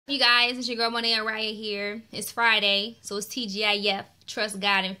You guys, it's your girl Monet Araya here. It's Friday, so it's T.G.I.F, Trust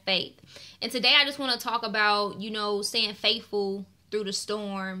God and Faith. And today I just want to talk about, staying faithful through the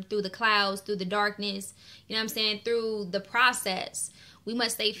storm, through the clouds, through the darkness, through the process. We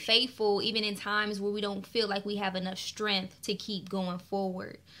must stay faithful even in times where we don't feel like we have enough strength to keep going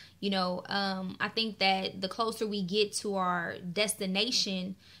forward. I think that the closer we get to our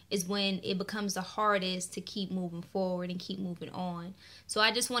destination is when it becomes the hardest to keep moving forward and keep moving on. So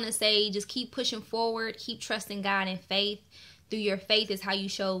I just want to say, just keep pushing forward, keep trusting God in faith. Through your faith is how you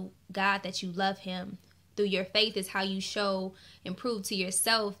show God that you love him. Through your faith is how you show and prove to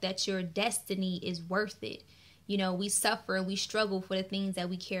yourself that your destiny is worth it. We suffer and we struggle for the things that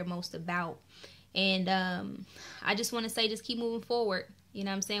we care most about. And I just want to say, just keep moving forward.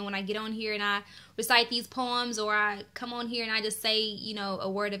 When I get on here and I recite these poems, or I come on here and I just say, a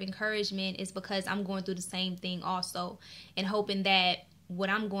word of encouragement, is because I'm going through the same thing also, and hoping that what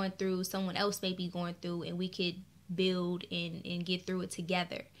I'm going through, someone else may be going through, and we could build and get through it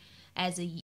together as a